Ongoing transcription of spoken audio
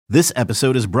This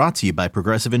episode is brought to you by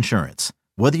Progressive Insurance.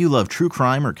 Whether you love true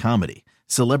crime or comedy,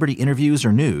 celebrity interviews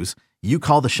or news, you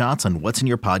call the shots on what's in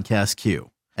your podcast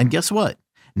queue. And guess what?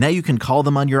 Now you can call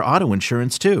them on your auto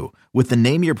insurance too with the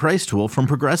Name Your Price tool from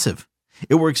Progressive.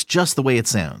 It works just the way it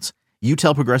sounds. You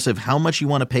tell Progressive how much you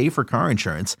want to pay for car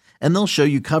insurance, and they'll show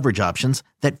you coverage options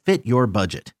that fit your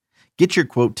budget. Get your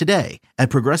quote today at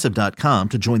Progressive.com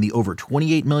to join the over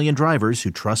 28 million drivers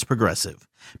who trust Progressive.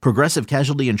 Progressive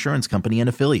Casualty Insurance Company and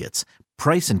Affiliates.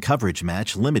 Price and coverage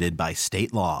match limited by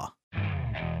state law.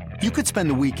 You could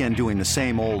spend the weekend doing the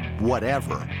same old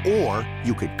whatever, or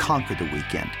you could conquer the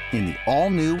weekend in the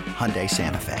all-new Hyundai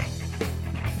Santa Fe.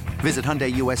 Visit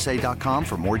HyundaiUSA.com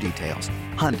for more details.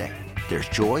 Hyundai, there's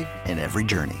joy in every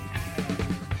journey.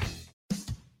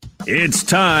 It's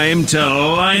time to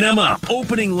line them up.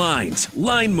 Opening lines,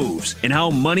 line moves, and how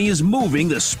money is moving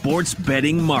the sports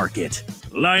betting market.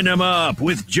 Line them up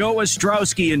with Joe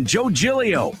Ostrowski and Joe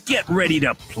Giglio. Get ready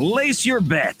to place your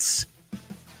bets.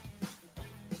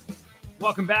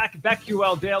 Welcome back.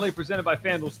 BetQL Daily presented by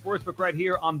FanDuel Sportsbook right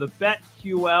here on the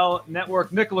BetQL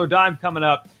Network. Nickel or dime coming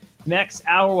up next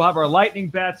hour. We'll have our lightning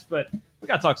bets, but we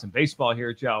got to talk some baseball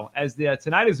here, Joe, as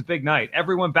tonight is a big night.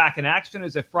 Everyone back in action.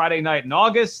 It's a Friday night in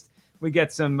August. We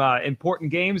get some important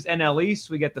games. NL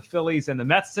East, we get the Phillies and the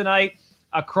Mets tonight.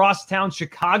 A crosstown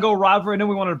Chicago rivalry. I know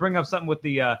we wanted to bring up something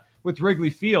with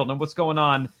Wrigley Field and what's going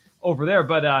on over there,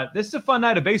 but this is a fun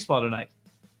night of baseball tonight.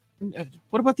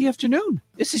 What about the afternoon?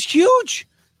 This is huge.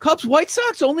 Cubs, White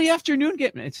Sox, only afternoon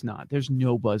game. It's not. There's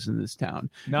no buzz in this town.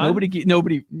 None?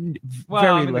 Nobody. Well,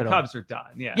 very I mean, little. the Cubs are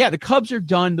done. Yeah, the Cubs are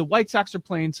done. The White Sox are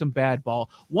playing some bad ball.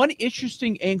 One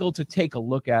interesting angle to take a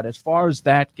look at as far as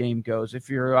that game goes, if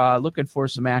you're looking for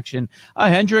some action,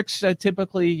 Hendricks,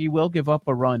 typically you will give up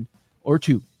a run or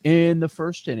two in the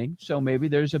first inning. So maybe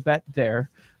there's a bet there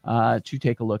to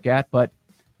take a look at. But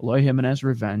Eloy Jimenez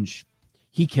revenge.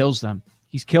 He kills them.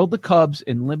 He's killed the Cubs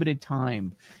in limited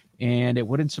time. And it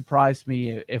wouldn't surprise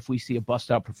me if we see a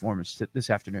bust-out performance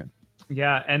this afternoon.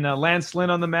 Yeah, and Lance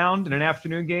Lynn on the mound in an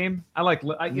afternoon game. I like,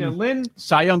 Lynn.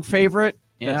 Cy Young favorite.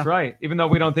 Yeah. That's right. Even though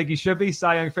we don't think he should be,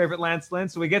 Cy Young favorite Lance Lynn.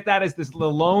 So we get that as this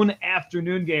lone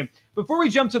afternoon game. Before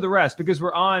we jump to the rest, because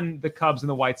we're on the Cubs and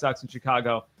the White Sox in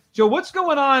Chicago, Joe, what's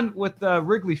going on with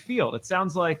Wrigley Field? It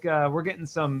sounds like we're getting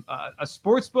some a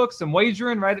sports book, some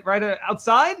wagering right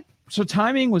outside. So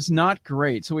timing was not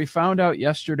great. So we found out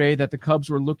yesterday that the Cubs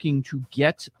were looking to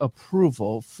get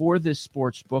approval for this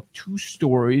sports book, 2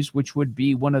 stories, which would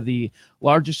be one of the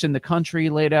largest in the country.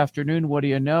 Late afternoon, what do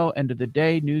you know? End of the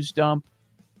day, news dump.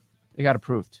 They got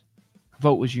approved.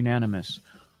 Vote was unanimous.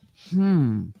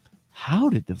 How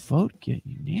did the vote get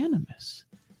unanimous?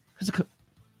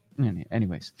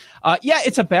 Anyways,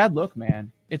 it's a bad look,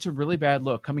 man. It's a really bad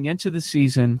look. Coming into the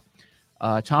season,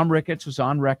 Tom Ricketts was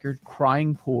on record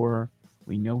crying poor.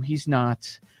 We know he's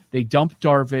not. They dumped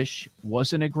Darvish.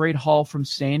 Wasn't a great haul from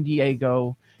San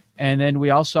Diego. And then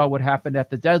we all saw what happened at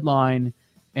the deadline.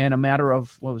 And a matter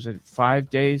of, 5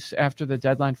 days after the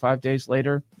deadline, 5 days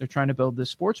later, they're trying to build this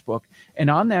sports book.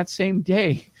 And on that same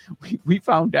day, we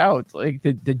found out like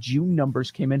the June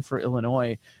numbers came in for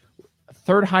Illinois.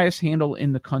 3rd highest handle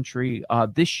in the country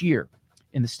this year.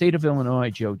 In the state of Illinois,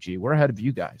 Joe G, we're ahead of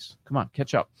you guys. Come on,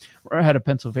 catch up. We're ahead of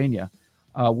Pennsylvania.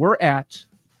 We're at,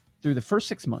 through the first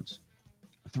 6 months,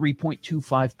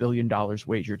 $3.25 billion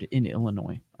wagered in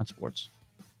Illinois on sports.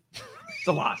 It's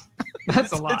a lot.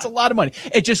 That's a lot. It's a lot of money.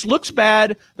 It just looks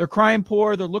bad. They're crying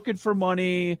poor. They're looking for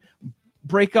money.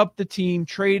 Break up the team.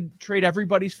 Trade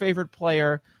everybody's favorite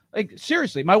player. Like,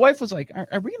 seriously, my wife was like,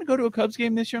 are we going to go to a Cubs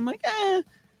game this year? I'm like,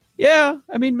 yeah.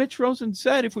 I mean, Mitch Rosen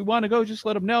said if we want to go, just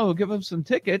let him know. He'll give him some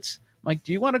tickets. I'm like,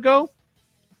 do you want to go?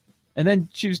 And then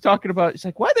she was talking about, it's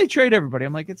like, why'd they trade everybody?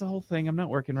 I'm like, it's a whole thing. I'm not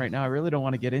working right now. I really don't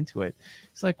want to get into it.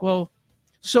 It's like, well,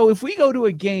 so if we go to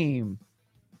a game,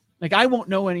 like, I won't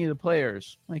know any of the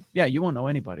players. Like, yeah, you won't know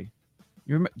anybody.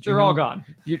 They're all gone.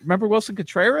 You remember Wilson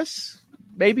Contreras?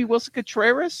 Maybe Wilson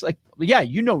Contreras? Like, yeah,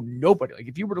 you know nobody. Like,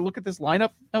 if you were to look at this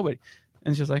lineup, nobody.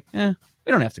 And it's just like,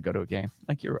 we don't have to go to a game.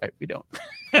 Like, you're right. We don't.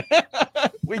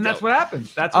 That's what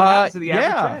happens. That's what happens to the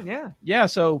average fan. Yeah.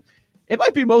 So it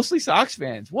might be mostly Sox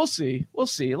fans. We'll see.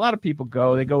 A lot of people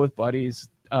go. They go with buddies.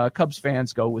 Cubs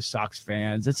fans go with Sox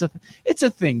fans. It's a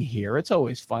thing here. It's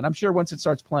always fun. I'm sure once they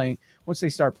start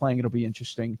playing, it'll be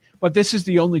interesting. But this is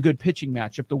the only good pitching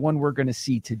matchup, the one we're going to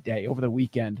see today over the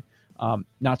weekend.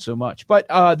 Not so much. But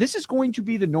this is going to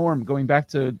be the norm, going back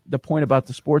to the point about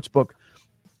the sports book.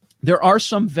 There are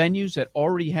some venues that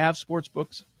already have sports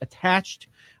books attached.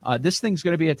 This thing's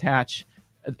going to be attached.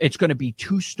 It's going to be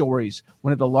 2 stories,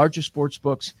 one of the largest sports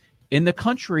books in the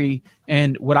country.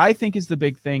 And what I think is the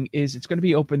big thing is it's going to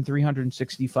be open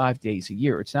 365 days a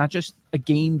year. It's not just a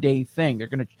game day thing.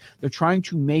 They're trying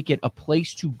to make it a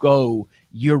place to go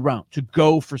year round, to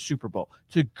go for Super Bowl,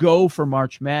 to go for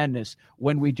March Madness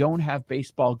when we don't have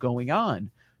baseball going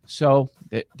on. So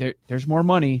there's more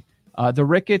money. The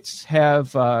Ricketts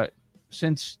have,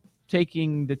 since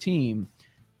taking the team,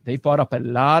 they bought up a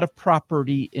lot of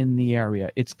property in the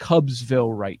area. It's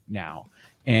Cubsville right now.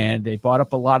 And they bought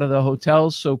up a lot of the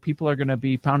hotels, so people are going to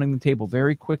be pounding the table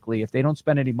very quickly. If they don't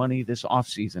spend any money this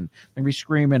offseason, they're going to be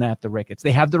screaming at the Ricketts.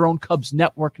 They have their own Cubs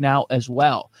network now as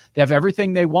well. They have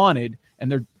everything they wanted,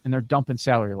 and they're dumping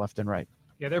salary left and right.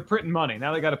 Yeah, they're printing money.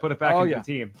 Now they got to put it back into the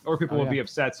team, or people will be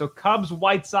upset. So Cubs,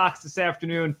 White Sox this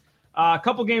afternoon. A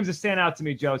couple games that stand out to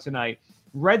me, Joe, tonight.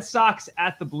 Red Sox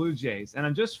at the Blue Jays. And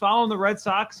I'm just following the Red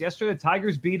Sox. Yesterday, the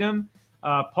Tigers beat them.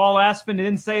 Paul Aspen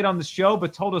didn't say it on the show,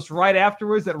 but told us right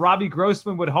afterwards that Robbie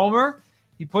Grossman would homer.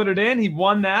 He put it in. He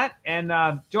won that. And,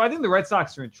 Joe, I think the Red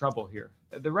Sox are in trouble here.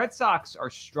 The Red Sox are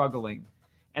struggling.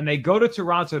 And they go to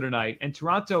Toronto tonight. And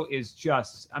Toronto is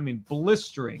just,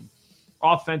 blistering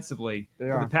offensively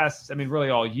for the past, really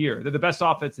all year. They're the best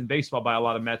offense in baseball by a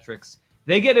lot of metrics.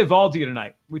 They get Eovaldi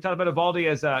tonight. We talked about Eovaldi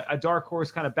as a dark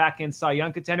horse kind of back-end Cy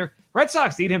Young contender. Red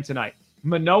Sox eat him tonight.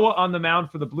 Manoah on the mound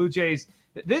for the Blue Jays.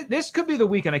 This could be the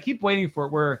weekend. I keep waiting for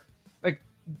it where,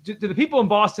 do the people in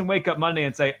Boston wake up Monday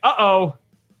and say, uh-oh,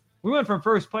 we went from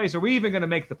first place. Are we even going to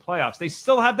make the playoffs? They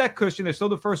still have that cushion. They're still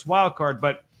the first wild card,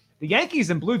 but the Yankees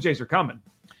and Blue Jays are coming.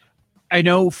 I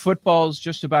know football's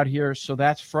just about here, so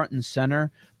that's front and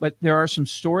center, but there are some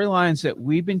storylines that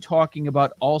we've been talking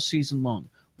about all season long.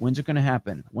 When's it going to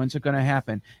happen? When's it going to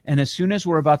happen? And as soon as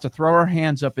we're about to throw our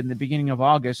hands up in the beginning of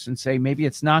August and say, maybe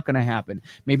it's not going to happen.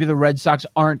 Maybe the Red Sox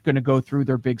aren't going to go through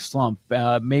their big slump.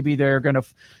 Maybe they're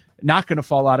not going to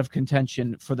fall out of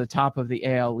contention for the top of the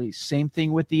AL East. Same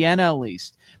thing with the NL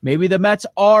East. Maybe the Mets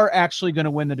are actually going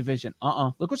to win the division.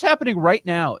 Look what's happening right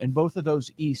now in both of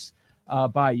those East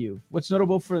by you. What's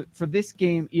notable for this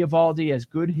game, Eovaldi has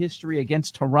good history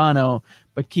against Toronto,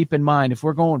 but keep in mind, if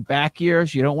we're going back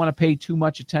years, you don't want to pay too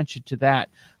much attention to that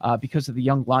because of the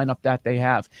young lineup that they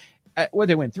have. What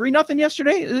they win 3-0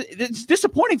 yesterday. It's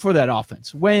disappointing for that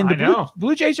offense. When the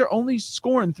Blue Jays are only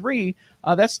scoring 3,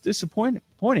 that's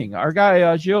disappointing. Our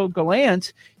guy Gilles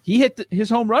Gallant, he hit his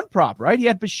home run prop, right? He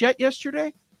had Bichette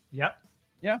yesterday. Yep.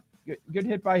 Yeah, good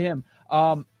hit by him.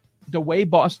 The way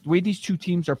these two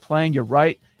teams are playing, you're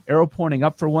right. Arrow pointing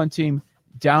up for one team,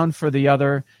 down for the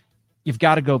other. You've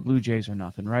got to go Blue Jays or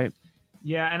nothing, right?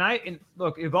 Yeah, and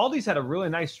look, Eovaldi's had a really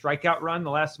nice strikeout run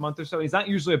the last month or so. He's not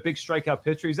usually a big strikeout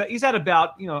pitcher. He's had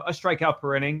about a strikeout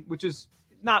per inning, which is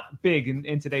not big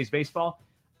in today's baseball.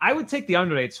 I would take the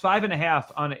under. It's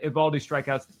 5.5 on Eovaldi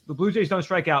strikeouts. The Blue Jays don't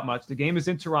strike out much. The game is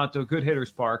in Toronto, good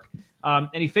hitter's park. And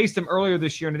he faced him earlier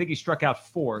this year, and I think he struck out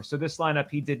 4. So this lineup,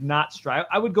 he did not strike.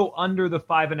 I would go under the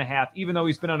 5.5, even though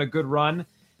he's been on a good run.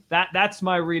 That's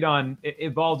my read on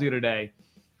Eovaldi today.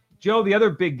 Joe, the other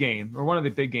big game, or one of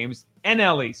the big games,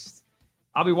 NL East.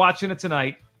 I'll be watching it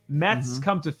tonight. Mets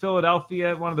come to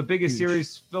Philadelphia, one of the biggest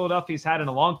series Philadelphia's had in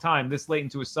a long time this late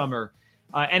into a summer.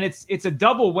 And it's a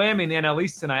double whammy in the NL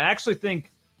East tonight. I actually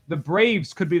think the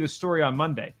Braves could be the story on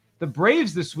Monday. The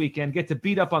Braves this weekend get to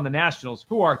beat up on the Nationals,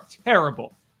 who are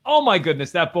terrible. Oh, my goodness,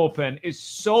 that bullpen is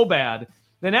so bad.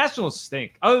 The Nationals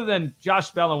stink. Other than Josh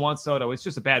Bell and Juan Soto, it's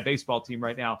just a bad baseball team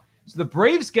right now. So the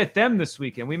Braves get them this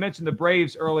weekend. We mentioned the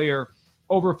Braves earlier,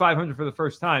 over 500 for the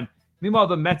first time. Meanwhile,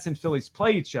 the Mets and Phillies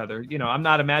play each other. I'm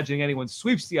not imagining anyone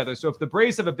sweeps the other. So if the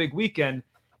Braves have a big weekend,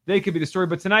 they could be the story.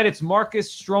 But tonight it's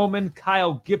Marcus Stroman,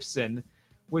 Kyle Gibson,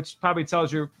 which probably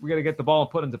tells you we're going to get the ball and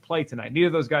put into play tonight. Neither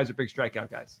of those guys are big strikeout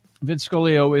guys. Vince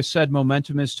Scolio has said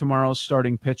momentum is tomorrow's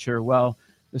starting pitcher. Well,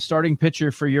 the starting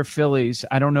pitcher for your Phillies,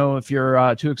 I don't know if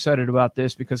you're too excited about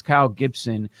this because Kyle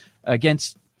Gibson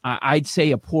against, I'd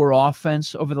say, a poor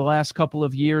offense over the last couple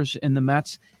of years in the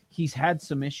Mets, he's had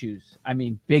some issues.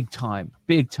 Big time.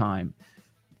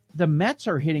 The Mets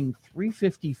are hitting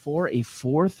 .354, a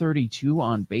 .432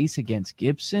 on base against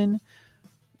Gibson.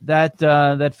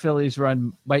 That Phillies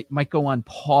run might go on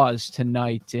pause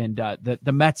tonight, and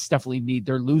the Mets definitely need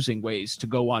their losing ways to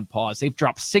go on pause. They've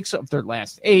dropped 6 of their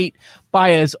last 8.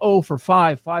 Baez 0 for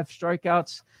 5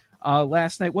 strikeouts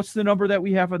last night. What's the number that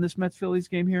we have on this Mets-Phillies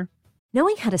game here?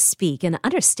 Knowing how to speak and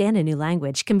understand a new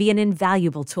language can be an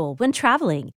invaluable tool when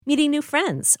traveling, meeting new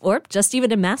friends, or just even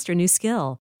to master a new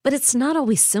skill. But it's not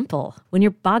always simple when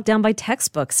you're bogged down by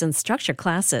textbooks and structure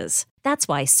classes. That's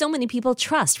why so many people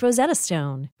trust Rosetta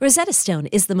Stone. Rosetta Stone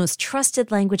is the most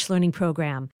trusted language learning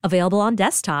program, available on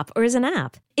desktop or as an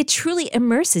app. It truly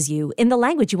immerses you in the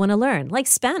language you want to learn, like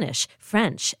Spanish,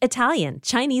 French, Italian,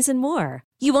 Chinese, and more.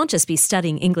 You won't just be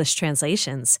studying English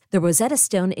translations. The Rosetta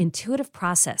Stone intuitive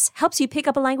process helps you pick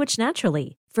up a language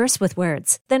naturally, first with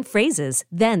words, then phrases,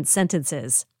 then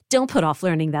sentences. Don't put off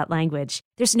learning that language.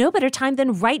 There's no better time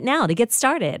than right now to get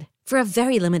started. For a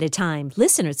very limited time,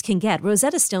 listeners can get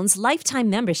Rosetta Stone's lifetime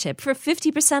membership for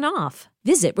 50% off.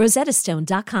 Visit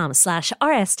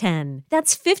rosettastone.com/rs10.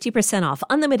 That's 50% off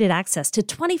unlimited access to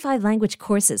 25 language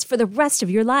courses for the rest of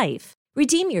your life.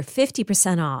 Redeem your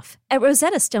 50% off at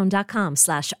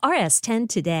rosettastone.com/rs10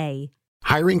 today.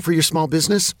 Hiring for your small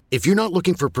business? If you're not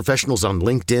looking for professionals on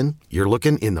LinkedIn, you're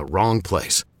looking in the wrong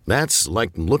place. That's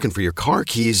like looking for your car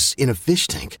keys in a fish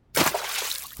tank.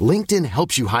 LinkedIn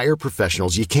helps you hire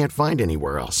professionals you can't find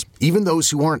anywhere else, even those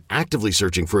who aren't actively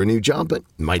searching for a new job but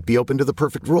might be open to the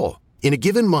perfect role. In a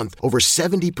given month, over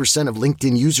 70% of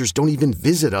LinkedIn users don't even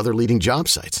visit other leading job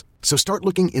sites. So start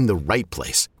looking in the right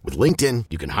place. With LinkedIn,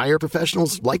 you can hire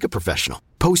professionals like a professional.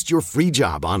 Post your free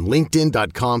job on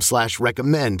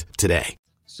linkedin.com/recommend today.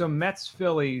 So Mets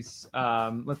Phillies,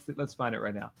 let's find it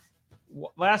right now.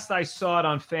 Last I saw it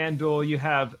on FanDuel, you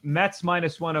have Mets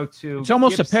minus 102. It's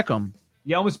almost a pick 'em.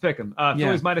 You almost pick them.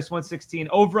 Phillies minus 116.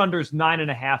 Over-under's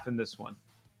 9.5 in this one.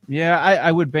 Yeah,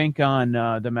 I would bank on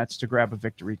the Mets to grab a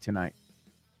victory tonight.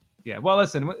 Yeah, well,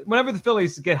 listen, whenever the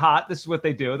Phillies get hot, this is what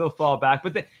they do. They'll fall back.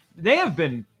 But they have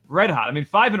been red hot. I mean,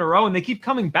 5 in a row, and they keep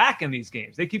coming back in these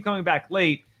games. They keep coming back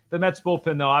late. The Mets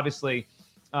bullpen, though, obviously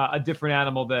a different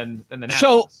animal than the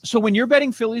Nationals. So when you're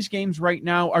betting Phillies games right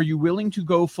now, are you willing to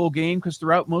go full game? Because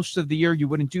throughout most of the year, you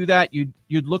wouldn't do that. You'd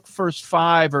look first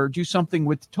 5 or do something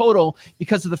with the total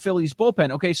because of the Phillies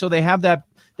bullpen. Okay, so they have that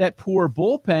poor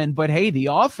bullpen, but hey, the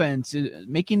offense is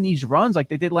making these runs like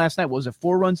they did last night. Was it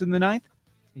 4 runs in the 9th?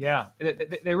 Yeah,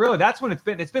 they really. That's when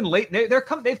it's been late. They've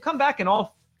come back in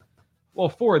all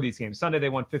 4 of these games. Sunday they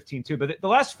won 15-2, but the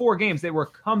last 4 games they were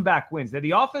comeback wins.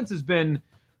 The offense has been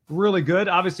really good.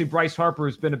 Obviously, Bryce Harper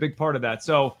has been a big part of that.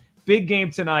 So big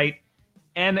game tonight,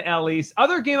 NL East.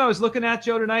 Other game I was looking at,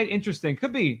 Joe, tonight, interesting.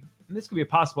 This could be a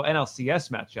possible NLCS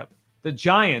matchup. The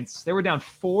Giants, they were down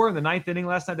 4 in the 9th inning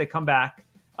last night. They come back.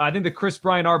 I think the Chris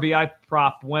Bryant RBI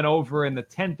prop went over in the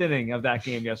 10th inning of that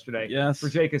game yesterday for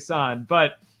Jake Hassan.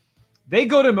 But they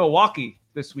go to Milwaukee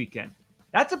this weekend.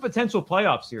 That's a potential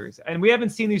playoff series. And we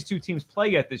haven't seen these two teams play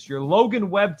yet this year. Logan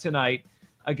Webb tonight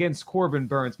against Corbin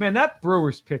Burns. Man, that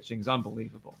Brewers pitching is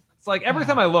unbelievable. It's like every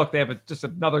time I look, they have just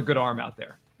another good arm out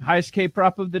there. Highest K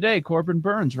prop of the day, Corbin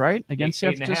Burns, right? Against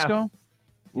San Francisco?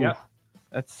 Yeah.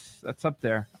 That's up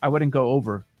there. I wouldn't go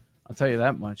over. I'll tell you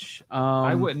that much.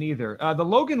 I wouldn't either. The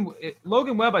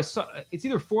Logan Webb, I saw it's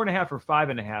either 4.5 or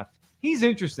 5.5. He's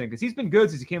interesting because he's been good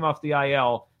since he came off the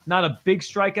IL. Not a big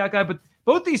strikeout guy, but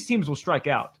both these teams will strike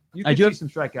out. You can see some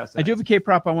strikeouts. I do have a K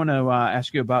prop I want to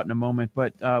ask you about in a moment,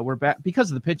 but we're back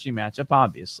because of the pitching matchup.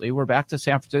 Obviously, we're back to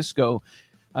San Francisco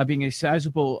being a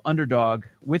sizable underdog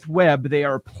with Webb. They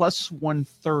are plus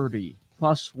 130.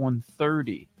 Plus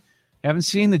 130. Haven't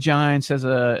seen the Giants as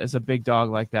a big dog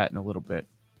like that in a little bit.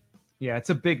 Yeah,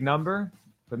 it's a big number,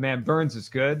 but man, Burns is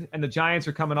good, and the Giants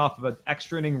are coming off of an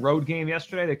extra inning road game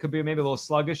yesterday. They could be maybe a little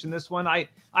sluggish in this one. I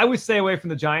would stay away from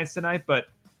the Giants tonight, but.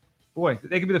 Boy,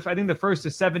 they could be the first to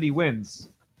 70 wins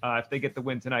if they get the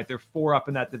win tonight. They're 4 up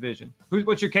in that division.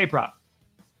 What's your K prop?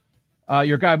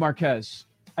 Your guy Marquez.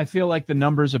 I feel like the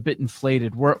number's a bit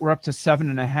inflated. We're up to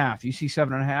 7.5. You see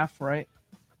 7.5, right?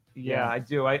 Yeah, I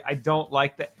do. I don't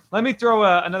like that. Let me throw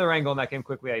another angle in that game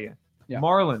quickly at you. Yeah.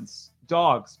 Marlins,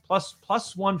 Dogs,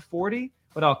 plus 140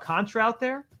 with Alcantara out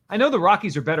there. I know the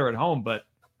Rockies are better at home, but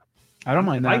I don't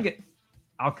mind that. I can get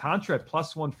Alcantara at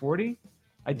plus 140.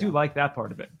 I do like that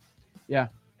part of it. Yeah,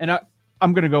 and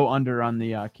I'm going to go under on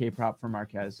the K prop for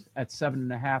Marquez at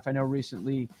 7.5. I know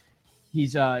recently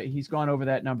he's gone over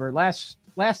that number. Last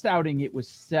outing it was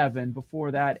 7.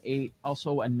 Before that 8.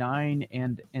 Also a 9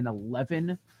 and an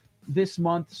 11 this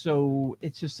month. So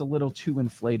it's just a little too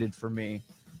inflated for me.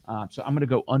 So I'm going to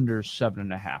go under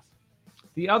 7.5.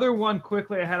 The other one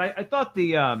quickly I had, I thought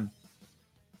the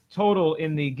total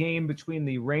in the game between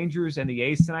the Rangers and the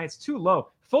A's tonight is too low.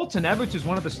 Fulton Everett is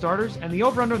one of the starters, and the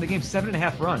over-under in the game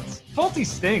 7.5 runs. Fulte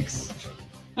stinks.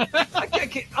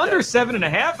 Under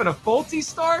 7.5 and a Fulte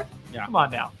start? Yeah. Come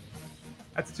on now.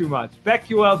 That's too much.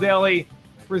 BetQL Daily,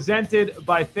 presented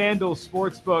by FanDuel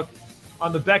Sportsbook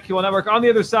on the BetQL Network. On the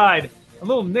other side, a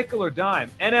little nickel or dime.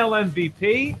 NL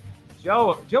MVP.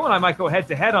 Joe and I might go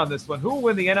head-to-head on this one. Who will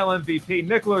win the NL MVP?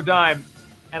 Nickel or dime,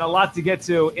 and a lot to get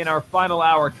to in our final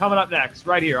hour. Coming up next,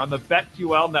 right here on the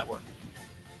BetQL Network.